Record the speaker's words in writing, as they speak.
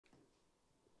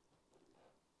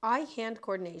Eye hand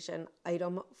coordination,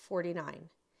 item 49.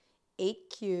 8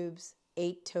 cubes,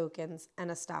 8 tokens,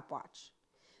 and a stopwatch.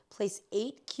 Place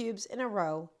 8 cubes in a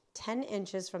row, 10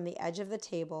 inches from the edge of the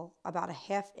table, about a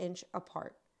 ½ inch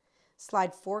apart.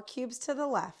 Slide 4 cubes to the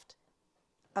left,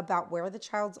 about where the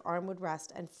child's arm would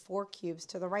rest, and 4 cubes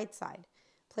to the right side.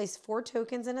 Place 4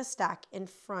 tokens in a stack in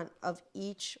front of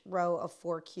each row of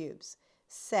 4 cubes.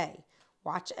 Say,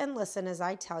 watch and listen as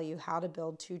I tell you how to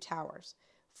build 2 towers.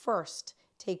 First,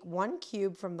 take 1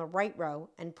 cube from the right row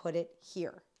and put it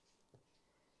here.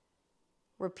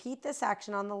 Repeat this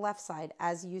action on the left side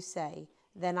as you say.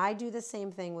 Then I do the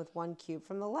same thing with 1 cube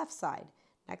from the left side.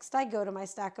 Next, I go to my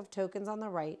stack of tokens on the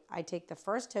right. I take the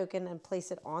first token and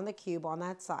place it on the cube on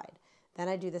that side. Then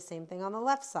I do the same thing on the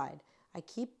left side. I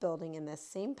keep building in this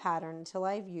same pattern until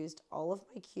I've used all of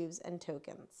my cubes and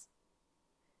tokens.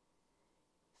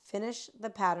 Finish the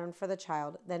pattern for the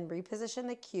child, then reposition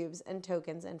the cubes and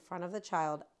tokens in front of the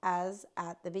child as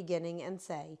at the beginning and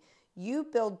say, you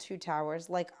build 2 towers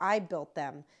like I built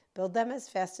them. Build them as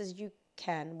fast as you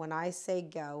can. When I say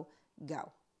go,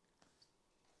 go.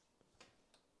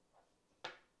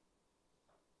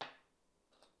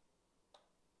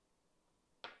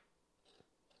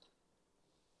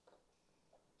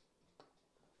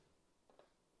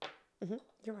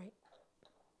 You're right.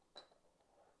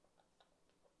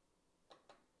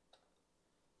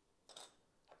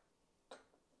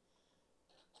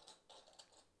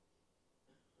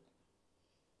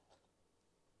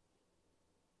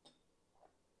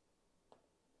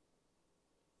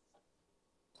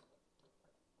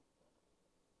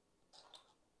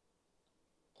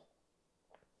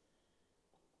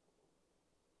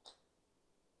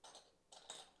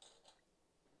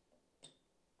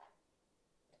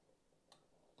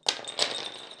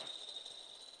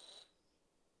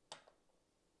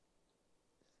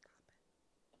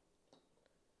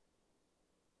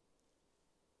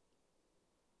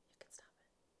 You can stop it.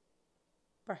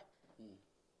 Bye.